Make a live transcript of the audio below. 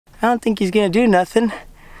I don't think he's gonna do nothing.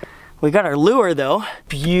 We got our lure though.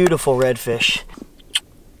 Beautiful redfish.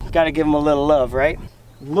 Gotta give him a little love, right?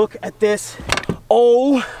 Look at this.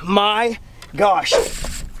 Oh my gosh.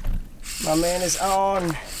 My man is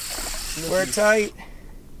on. We're tight.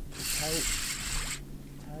 Tight.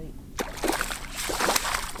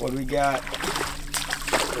 What do we got?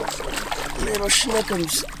 Little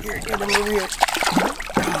schnookums. Here, get them over here.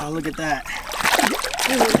 Oh, look at that.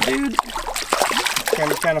 Dude.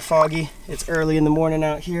 Kind of foggy. It's early in the morning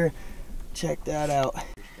out here. Check that out.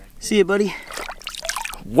 See you, buddy.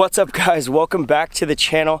 What's up, guys? Welcome back to the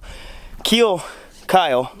channel.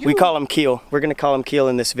 Kyle, we call him Keel. We're gonna call him Keel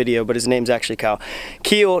in this video, but his name's actually Kyle.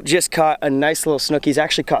 Keel just caught a nice little snook. He's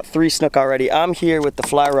actually caught 3 snook already. I'm here with the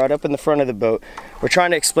fly rod up in the front of the boat. We're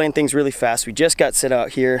trying to explain things really fast. We just got set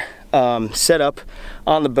out here, set up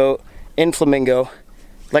on the boat in Flamingo.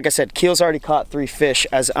 Like I said, Keel's already caught 3 fish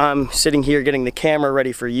as I'm sitting here getting the camera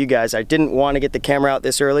ready for you guys. I didn't want to get the camera out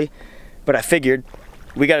this early, but I figured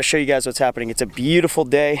we got to show you guys what's happening. It's a beautiful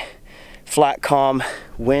day, flat, calm,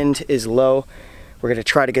 wind is low. We're gonna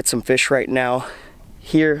try to get some fish right now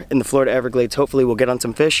here in the Florida Everglades. Hopefully we'll get on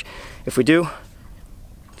some fish. If we do,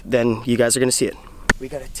 then you guys are gonna see it. We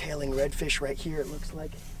got a tailing redfish right here, it looks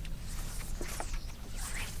like.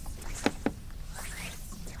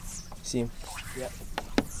 See him? Yep.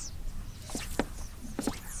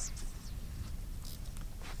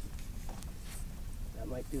 That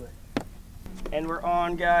might do it. And we're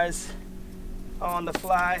on, guys. On the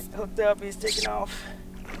fly, hooked up, he's taking off.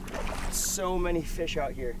 So many fish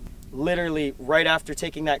out here. Literally right after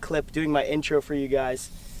taking that clip, doing my intro for you guys,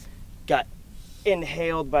 got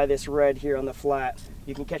inhaled by this red here on the flat.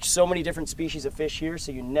 You can catch so many different species of fish here,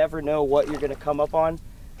 so you never know what you're gonna come up on.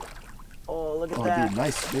 Oh, look at that. Dude,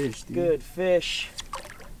 nice fish, dude. Good fish.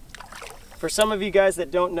 For some of you guys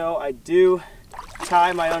that don't know, I do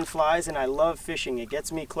tie my own flies and I love fishing. It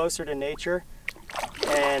gets me closer to nature.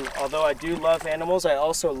 And although I do love animals, I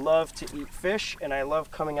also love to eat fish, and I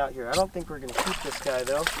love coming out here. I don't think we're gonna keep this guy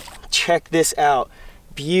though. Check this out.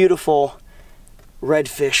 Beautiful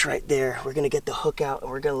redfish right there. We're gonna get the hook out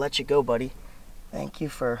and we're gonna let you go, buddy. Thank you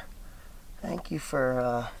for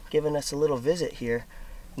giving us a little visit here.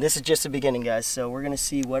 And this is just the beginning, guys, so we're gonna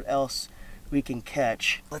see what else we can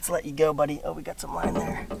catch. Let's let you go, buddy. Oh, we got some line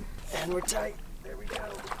there. And we're tight. There we go.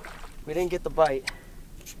 We didn't get the bite.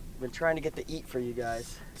 Been trying to get the eat for you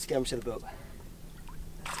guys. Let's get them to the boat.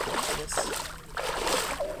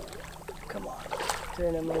 Come on,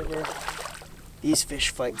 turn them over. These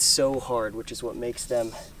fish fight so hard, which is what makes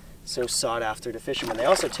them so sought after to fishermen. They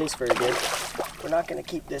also taste very good. We're not gonna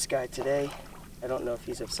keep this guy today. I don't know if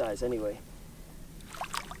he's of size anyway.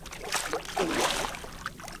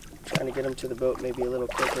 Trying to get him to the boat maybe a little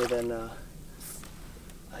quicker than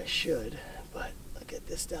I should, but look at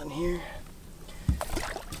this down here.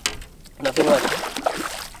 Nothing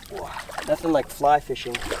like fly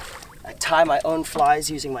fishing. I tie my own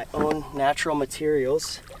flies using my own natural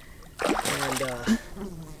materials, and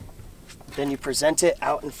then you present it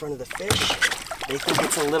out in front of the fish. They think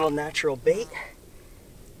it's a little natural bait,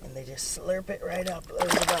 and they just slurp it right up. It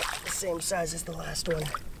was about the same size as the last one.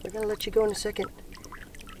 We're gonna let you go in a second.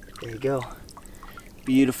 There you go.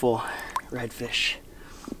 Beautiful redfish.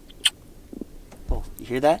 Oh, you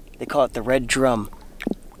hear that? They call it the red drum.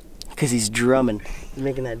 Because he's drumming. He's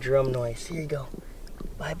making that drum noise. Here you go.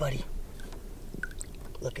 Bye, buddy.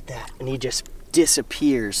 Look at that. And he just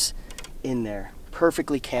disappears in there.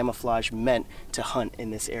 Perfectly camouflaged, meant to hunt in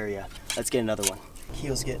this area. Let's get another one.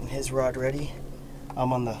 Keel's getting his rod ready.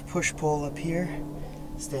 I'm on the push-pull up here.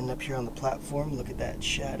 Standing up here on the platform. Look at that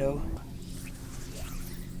shadow.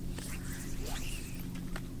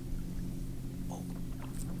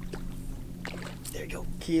 There you go.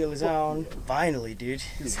 Keel is on. Finally, dude.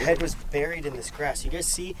 His head was buried in this grass. You guys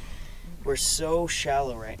see? We're so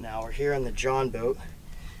shallow right now. We're here on the John boat.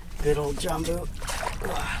 Good old John boat.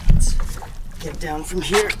 Let's get down from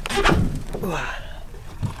here.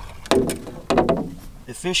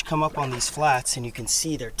 The fish come up on these flats and you can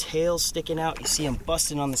see their tails sticking out. You see them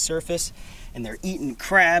busting on the surface, and they're eating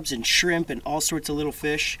crabs and shrimp and all sorts of little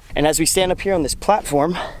fish. And as we stand up here on this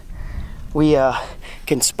platform, we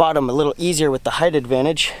can spot them a little easier with the height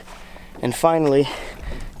advantage. And finally,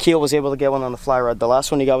 Keel was able to get one on the fly rod. The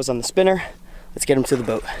last one he got was on the spinner. Let's get him to the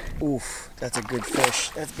boat. Oof, that's a good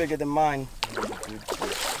fish. That's bigger than mine.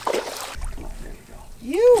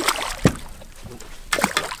 You!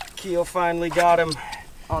 Keel finally got him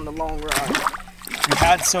on the long rod. We've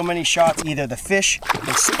had so many shots, either the fish,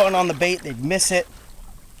 they spun on the bait, they'd miss it.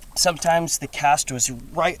 Sometimes the cast was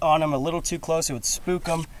right on them, a little too close, it would spook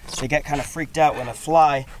them. They get kind of freaked out when a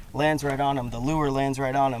fly lands right on them, the lure lands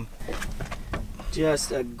right on them.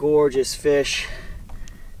 Just a gorgeous fish.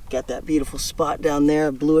 Got that beautiful spot down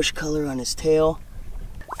there, bluish color on his tail.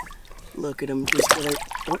 Look at him,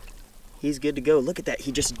 he's good to go. Look at that,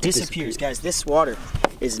 he just disappears. Guys, this water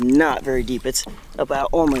is not very deep. It's about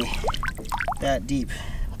only that deep,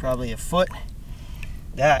 probably a foot.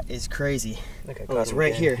 That is crazy. Oh, it's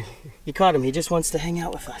right here. He caught him, he just wants to hang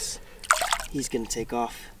out with us. He's gonna take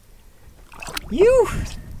off. You!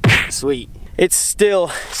 Sweet. It's still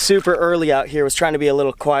super early out here. I was trying to be a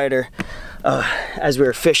little quieter as we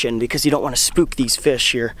were fishing because you don't want to spook these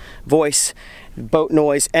fish. Your voice, boat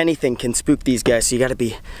noise, anything can spook these guys, so you got to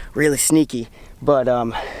be really sneaky. But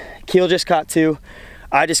Keel just caught 2.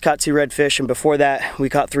 I just caught 2 redfish, and before that we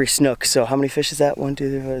caught 3 snook. So how many fish is that? 1,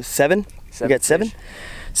 2, 3, 4, 7? We got 7?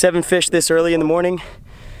 7 fish this early in the morning.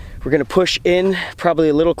 We're gonna push in probably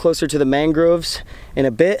a little closer to the mangroves in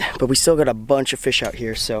a bit, but we still got a bunch of fish out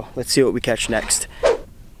here, so let's see what we catch next.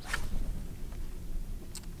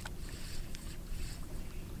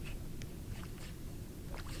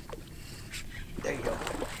 There you go.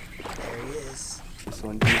 There he is. This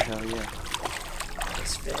one, hell yeah.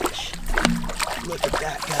 Nice fish. Look at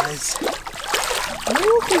that, guys.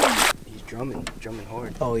 Woo-hoo. He's drumming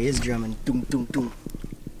hard. Oh, he is drumming. Doom, doom, doom.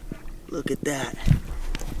 Look at that.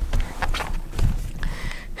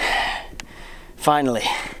 Finally,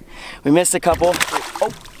 we missed a couple. Oh,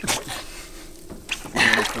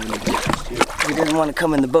 he didn't want to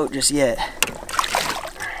come in the boat just yet.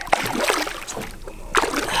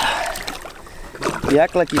 You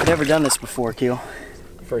act like you've never done this before, Keel.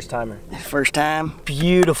 First timer. First time.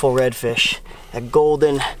 Beautiful redfish. A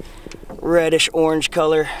golden, reddish orange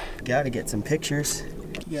color. Gotta get some pictures.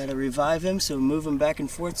 You gotta revive him, so move him back and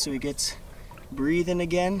forth so he gets breathing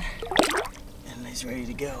again. And he's ready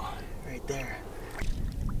to go, right there.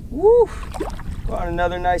 Woo! Got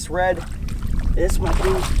another nice red. This might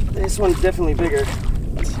be, this one's definitely bigger.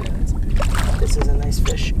 This is a nice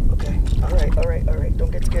fish. Okay, all right.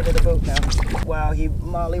 Don't get scared of the boat now. Wow, he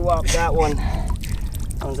mollywopped that one.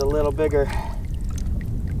 That one's a little bigger.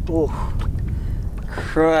 Ooh,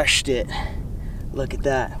 crushed it. Look at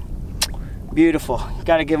that. Beautiful.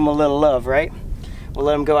 Gotta give him a little love, right? We'll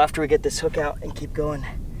let him go after we get this hook out and keep going.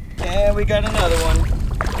 And we got another one.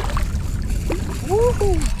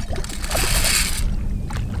 Woohoo!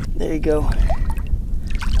 There you go.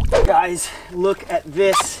 Guys, look at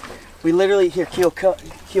this. We literally, here, Keel,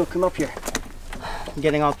 come up here. I'm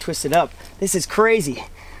getting all twisted up. This is crazy.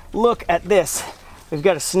 Look at this. We've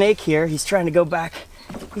got a snake here. He's trying to go back.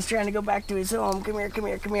 He's trying to go back to his home. Come here, come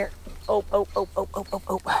here, come here. Oh.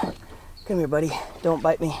 Come here, buddy. Don't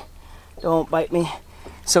bite me. Don't bite me.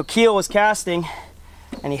 So Keel was casting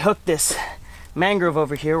and he hooked this mangrove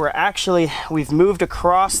over here. We've moved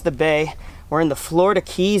across the bay. We're in the Florida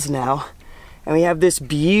Keys now, and we have this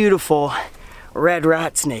beautiful red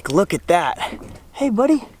rat snake. Look at that. Hey,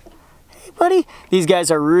 buddy. Hey, buddy. These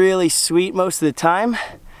guys are really sweet most of the time,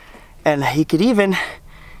 and he could even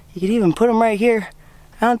put him right here.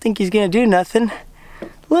 I don't think he's gonna do nothing.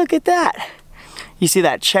 Look at that. You see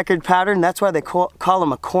that checkered pattern? That's why they call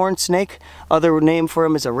him a corn snake. Other name for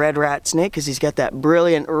him is a red rat snake, because he's got that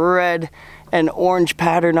brilliant red and orange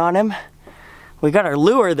pattern on him. We got our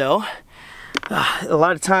lure though. A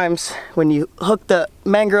lot of times when you hook the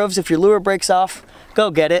mangroves, if your lure breaks off, go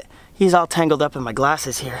get it. He's all tangled up in my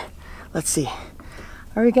glasses here. Let's see.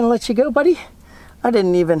 Are we gonna let you go, buddy? I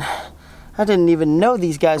didn't even know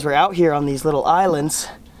these guys were out here on these little islands.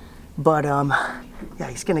 But yeah,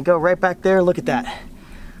 he's gonna go right back there. Look at that.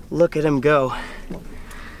 Look at him go.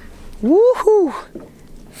 Woohoo!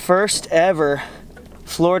 First ever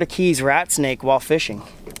Florida Keys rat snake while fishing.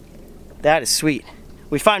 That is sweet.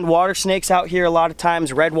 We find water snakes out here a lot of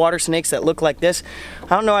times, red water snakes that look like this. I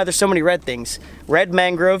don't know why there's so many red things. Red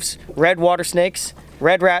mangroves, red water snakes,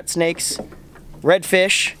 red rat snakes, red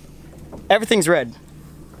fish. Everything's red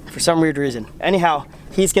for some weird reason. Anyhow,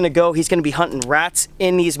 he's gonna be hunting rats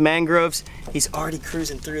in these mangroves. He's already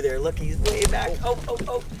cruising through there. Look, he's way back.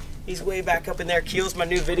 Oh. He's way back up in there. Keel's my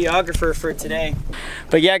new videographer for today.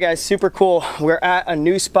 But yeah, guys, super cool. We're at a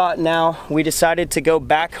new spot now. We decided to go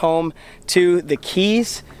back home to the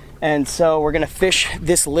Keys. And so we're gonna fish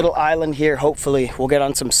this little island here. Hopefully we'll get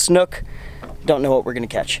on some snook. Don't know what we're gonna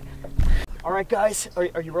catch. All right, guys,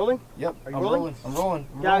 are you rolling? Yep, are you rolling? I'm rolling.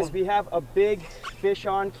 Guys, we have a big fish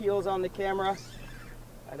on. Keel's on the camera.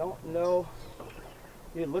 I don't know.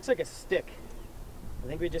 Dude, it looks like a stick. I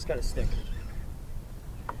think we just got a stick.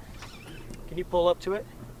 Can you pull up to it?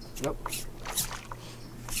 Nope.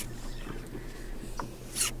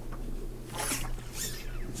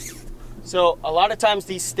 So a lot of times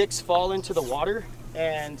these sticks fall into the water,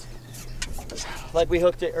 and like we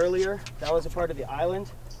hooked it earlier, that was a part of the island.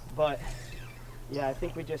 But yeah, I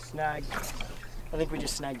think we just snagged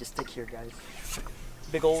a stick here, guys.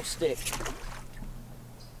 Big old stick.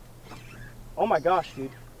 Oh my gosh,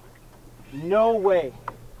 dude. No way.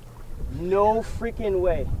 No freaking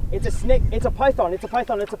way. It's a snake. It's a python. It's a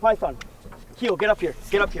python. It's a python. Keel, get up here.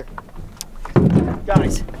 Get up here.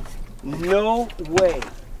 Guys, no way.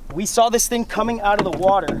 We saw this thing coming out of the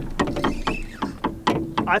water.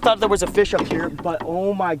 I thought there was a fish up here, but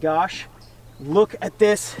oh my gosh. Look at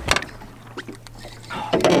this.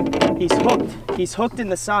 He's hooked. He's hooked in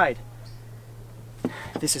the side.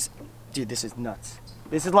 This is, dude, this is nuts.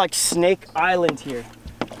 This is like Snake Island here.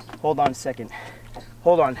 Hold on a second.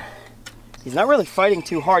 Hold on. He's not really fighting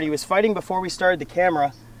too hard. He was fighting before we started the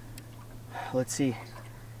camera. Let's see.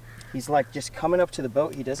 He's like just coming up to the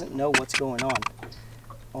boat. He doesn't know what's going on.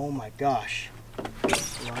 Oh my gosh.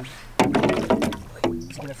 Hold on.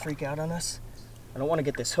 He's gonna freak out on us. I don't want to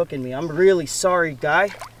get this hook in me. I'm really sorry,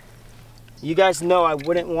 guy. You guys know I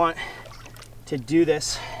wouldn't want to do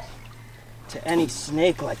this to any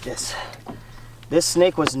snake like this. This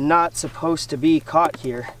snake was not supposed to be caught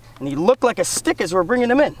here. And he looked like a stick as we're bringing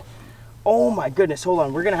him in. Oh my goodness, hold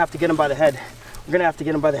on. We're gonna have to get him by the head. We're gonna have to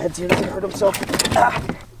get him by the head so he doesn't hurt himself. Ah,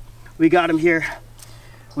 we got him here.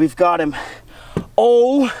 We've got him.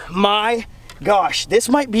 Oh my gosh. This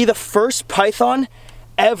might be the first python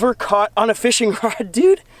ever caught on a fishing rod,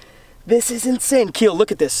 dude. This is insane. Keel,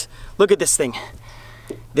 look at this. Look at this thing.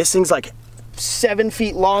 This thing's like 7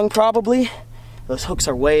 feet long probably. Those hooks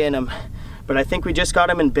are way in him. But I think we just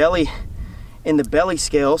got him in the belly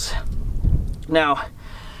scales. Now,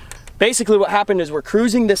 basically what happened is we're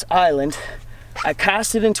cruising this island. I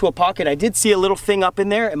cast it into a pocket. I did see a little thing up in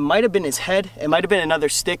there. It might have been his head. It might have been another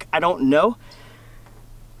stick. I don't know.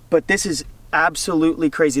 But this is absolutely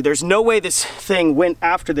crazy. There's no way this thing went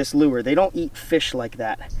after this lure. They don't eat fish like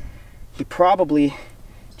that. He probably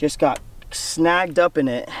just got snagged up in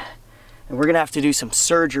it. And we're gonna have to do some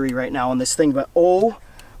surgery right now on this thing. But oh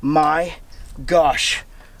my gosh.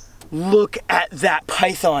 Look at that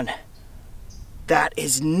python. That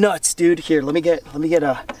is nuts, dude. Here, let me get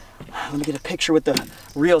a picture with the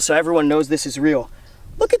reel so everyone knows this is real.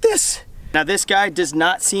 Look at this. Now this guy does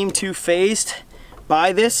not seem too phased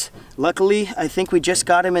by this. Luckily, I think we just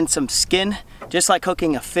got him in some skin. Just like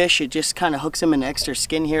hooking a fish, it just kind of hooks him in extra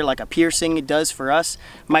skin here, like a piercing it does for us.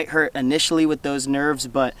 Might hurt initially with those nerves,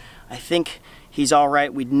 but I think he's all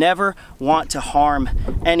right. We'd never want to harm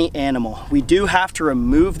any animal. We do have to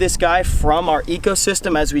remove this guy from our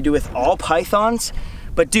ecosystem as we do with all pythons.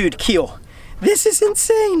 But dude, Keel, this is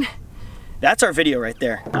insane. That's our video right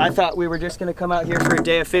there. I thought we were just gonna come out here for a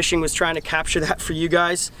day of fishing, was trying to capture that for you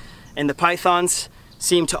guys. And the pythons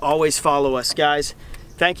seem to always follow us, guys.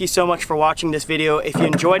 Thank you so much for watching this video. If you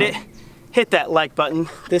enjoyed it, hit that like button.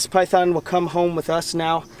 This python will come home with us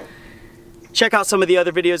now. Check out some of the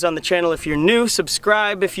other videos on the channel if you're new.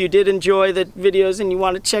 Subscribe if you did enjoy the videos and you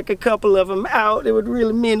want to check a couple of them out. It would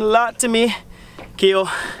really mean a lot to me. Keel,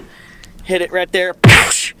 hit it right there.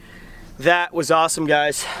 That was awesome,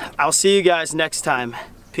 guys. I'll see you guys next time.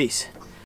 Peace.